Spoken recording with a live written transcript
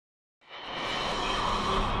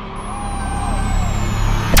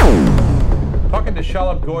to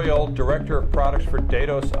Shalabh Goyal, Director of Products for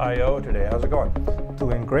Datos IO today. How's it going?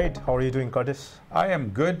 Doing great. How are you doing, Curtis? I am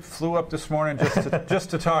good. Flew up this morning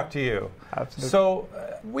just to talk to you. Absolutely. So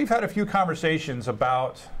we've had a few conversations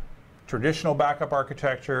about traditional backup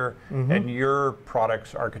architecture and your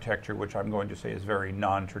product's architecture, which I'm going to say is very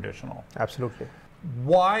non-traditional. Absolutely.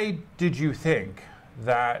 Why did you think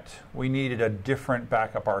that we needed a different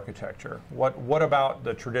backup architecture? What about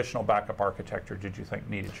the traditional backup architecture did you think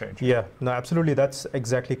needed change? Yeah, no, absolutely. That's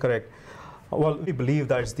exactly correct. Well, we believe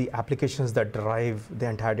that it's the applications that drive the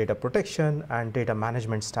entire data protection and data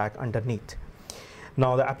management stack underneath.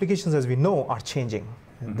 Now, the applications, as we know, are changing.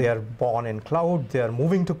 They are born in cloud, they are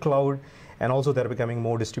moving to cloud, and also they're becoming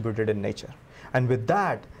more distributed in nature. And with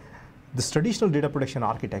that, this traditional data protection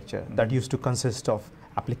architecture that used to consist of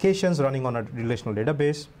applications running on a relational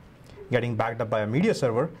database, getting backed up by a media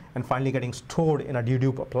server, and finally getting stored in a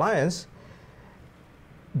dedupe appliance,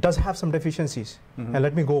 does have some deficiencies. And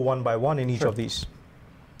let me go one by one in each of these.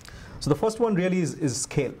 So the first one really is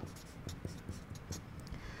scale.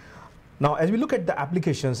 Now, as we look at the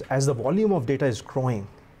applications, as the volume of data is growing,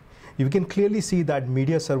 you can clearly see that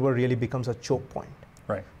media server really becomes a choke point.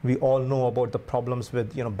 Right. We all know about the problems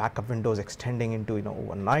with backup windows extending into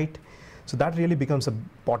overnight. So that really becomes a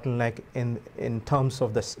bottleneck in terms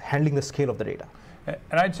of handling the scale of the data.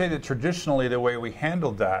 And I'd say that traditionally the way we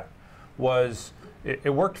handled that was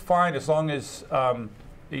it worked fine as long as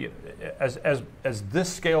as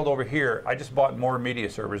this scaled over here, I just bought more media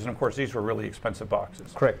servers, and of course these were really expensive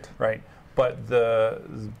boxes. Correct. Right. But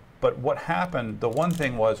what happened? The one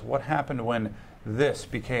thing was what happened when this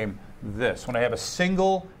became this. When I have a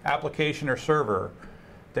single application or server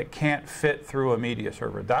that can't fit through a media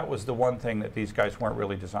server, that was the one thing that these guys weren't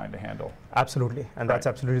really designed to handle. Absolutely, and that's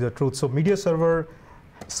absolutely the truth. So media server,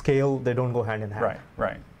 scale, they don't go hand in hand.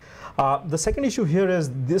 Right. The second issue here is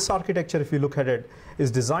this architecture, if you look at it, is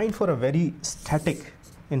designed for a very static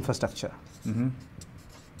infrastructure.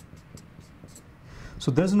 So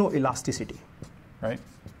there's no elasticity. Right.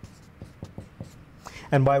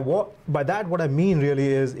 And by that, what I mean really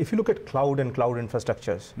is, if you look at cloud and cloud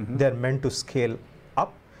infrastructures, they're meant to scale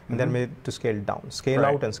up and they're made to scale down, scale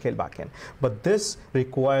out and scale back in. But this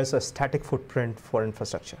requires a static footprint for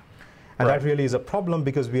infrastructure. And that really is a problem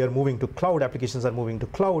because we are moving to cloud, applications are moving to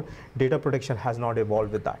cloud, data protection has not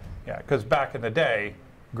evolved with that. Yeah, because back in the day,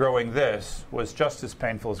 growing this was just as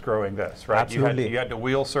painful as growing this, right? Absolutely. You had to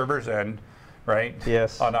wheel servers in, right?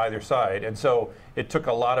 Yes. On either side. And so it took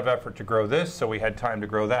a lot of effort to grow this, so we had time to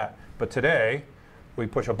grow that. But today, we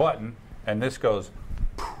push a button, and this goes.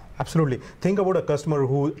 Absolutely. Think about a customer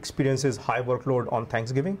who experiences high workload on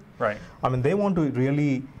Thanksgiving. Right. I mean, they want to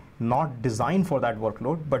really not design for that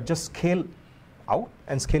workload, but just scale out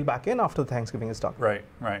and scale back in after Thanksgiving is done. Right.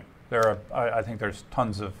 There are, I think there's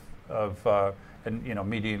tons of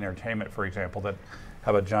media and entertainment, for example, that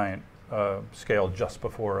have a giant scale just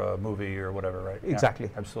before a movie or whatever, right?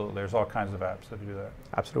 Exactly. Yeah, absolutely. There's all kinds of apps that do that.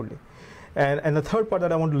 Absolutely. And the third part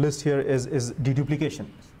that I want to list here is deduplication.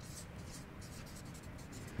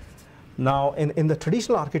 Now, in the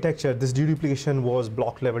traditional architecture, this deduplication was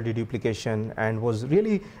block-level deduplication and was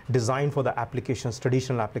really designed for the applications,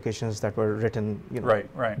 traditional applications that were written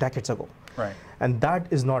decades ago. Right. And that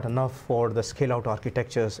is not enough for the scale-out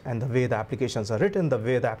architectures and the way the applications are written, the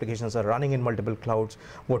way the applications are running in multiple clouds.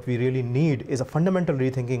 What we really need is a fundamental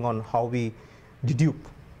rethinking on how we dedupe.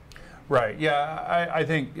 Right. Yeah. I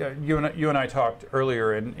think you and I talked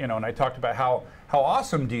earlier, and I talked about how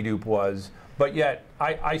awesome dedupe was. But yet,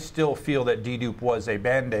 I still feel that dedupe was a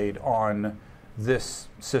Band-Aid on this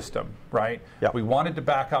system, right? Yeah. We wanted to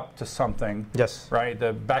back up to something, yes, right?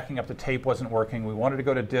 The backing up the tape wasn't working. We wanted to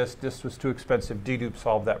go to disk. Disk was too expensive. Dedupe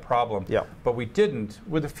solved that problem. Yeah. But we didn't,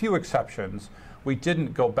 with a few exceptions, we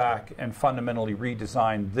didn't go back and fundamentally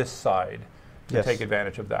redesign this side to take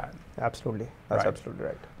advantage of that. Absolutely. That's absolutely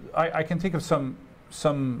right. I can think of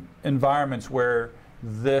some environments where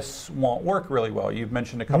this won't work really well. You've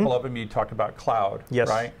mentioned a couple of them. You talked about cloud,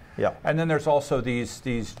 right? Yeah. And then there's also these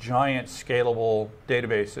giant scalable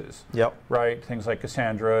databases, right? Things like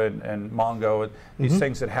Cassandra and Mongo, these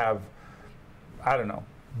things that have, I don't know,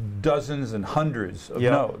 dozens and hundreds of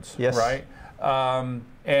nodes, right? And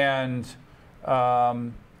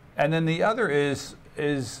then the other is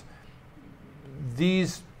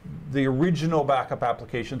the original backup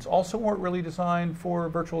applications also weren't really designed for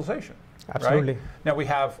virtualization. Absolutely. Right? Now we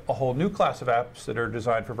have a whole new class of apps that are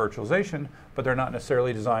designed for virtualization, but they're not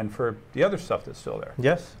necessarily designed for the other stuff that's still there.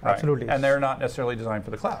 Yes, absolutely. And they're not necessarily designed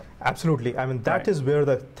for the cloud. Absolutely. I mean, that is where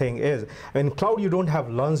the thing is. In cloud, you don't have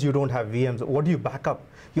LUNs, you don't have VMs. What do you back up?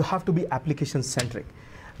 You have to be application-centric.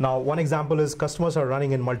 Now, one example is customers are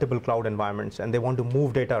running in multiple cloud environments, and they want to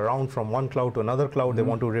move data around from one cloud to another cloud. They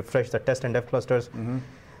want to refresh the test and dev clusters.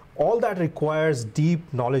 All that requires deep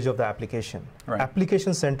knowledge of the application. Right.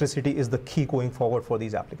 Application centricity is the key going forward for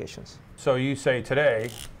these applications. So you say today,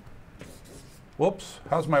 whoops,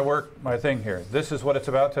 how's my thing here? This is what it's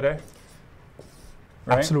about today?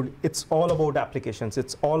 Right? Absolutely. It's all about applications.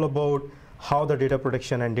 It's all about how the data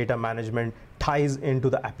protection and data management ties into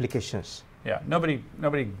the applications. Yeah, nobody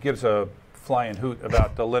gives a flying hoot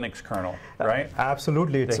about the Linux kernel, right?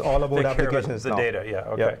 Absolutely, it's all about applications now. The data,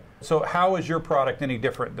 yeah, okay. Yeah. So how is your product any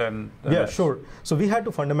different than yeah, this? Sure. So we had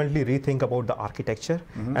to fundamentally rethink about the architecture,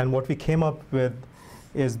 and what we came up with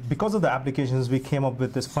is, because of the applications, we came up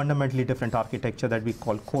with this fundamentally different architecture that we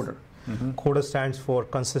call CODER. CODER stands for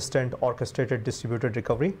Consistent Orchestrated Distributed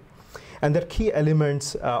Recovery. And there are key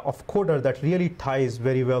elements of CODER that really ties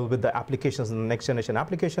very well with the applications and the next generation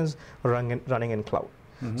applications running in cloud.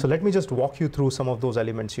 So let me just walk you through some of those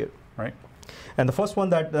elements here. Right. And the first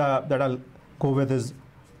one that I'll go with is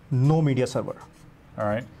no media server. All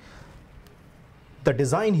right. The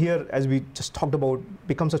design here, as we just talked about,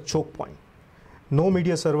 becomes a choke point. No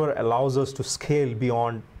media server allows us to scale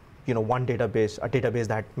beyond one database, a database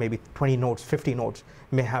that maybe 20 nodes, 50 nodes,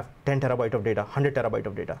 may have 10 terabyte of data, 100 terabyte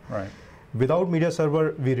of data. Right. Without media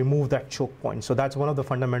server, we remove that choke point. So that's one of the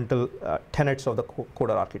fundamental tenets of the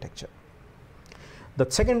CODER architecture. The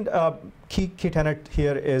second key tenet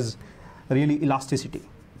here is really elasticity.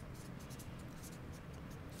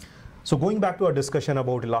 So going back to our discussion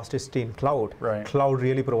about elasticity in cloud, right. Cloud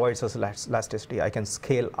really provides us elasticity. I can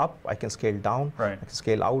scale up, I can scale down, right. I can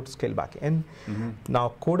scale out, scale back in.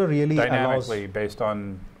 Now, CODER really dynamically allows, based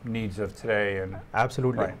on needs of today. And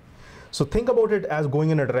absolutely. Right. So think about it as going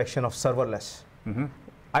in a direction of serverless.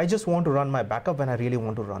 I just want to run my backup when I really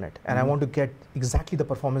want to run it, and I want to get exactly the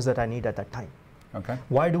performance that I need at that time. Okay.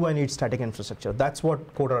 Why do I need static infrastructure? That's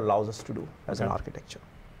what CODER allows us to do as an architecture.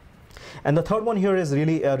 And the third one here is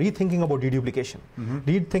really rethinking about deduplication.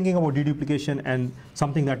 Rethinking about deduplication and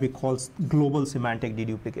something that we call global semantic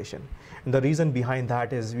deduplication. And the reason behind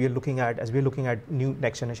that is as we're looking at new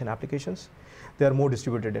next generation applications, they are more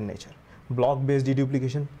distributed in nature. Block-based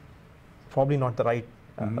deduplication, probably not the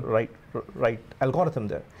right algorithm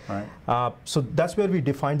there. Right. So that's where we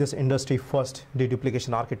define this industry-first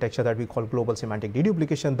deduplication architecture that we call global semantic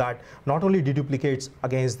deduplication, that not only deduplicates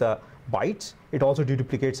against the bytes, it also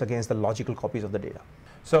deduplicates against the logical copies of the data.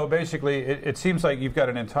 So basically, it seems like you've got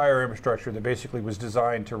an entire infrastructure that basically was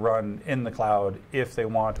designed to run in the cloud if they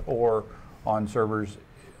want, or on servers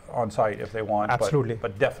on site if they want. Absolutely.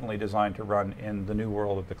 But definitely designed to run in the new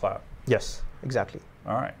world of the cloud. Yes, exactly.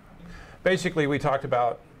 All right. Basically, we talked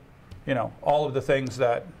about, all of the things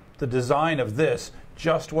that the design of this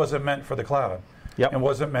just wasn't meant for the cloud. Yep. And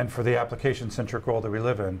wasn't meant for the application-centric world that we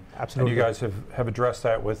live in. Absolutely. And you guys have addressed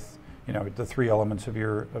that with, the three elements of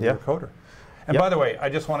your CODER. And by the way, I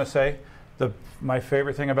just want to say, my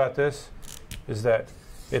favorite thing about this is that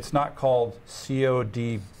it's not called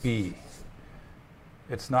CODB.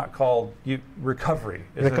 It's not called recovery.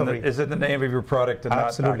 Is it the name of your product and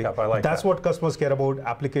Absolutely. Not backup? I like That's that. what customers care about,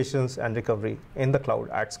 applications and recovery in the cloud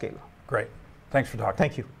at scale. Great. Thanks for talking.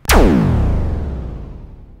 Thank you.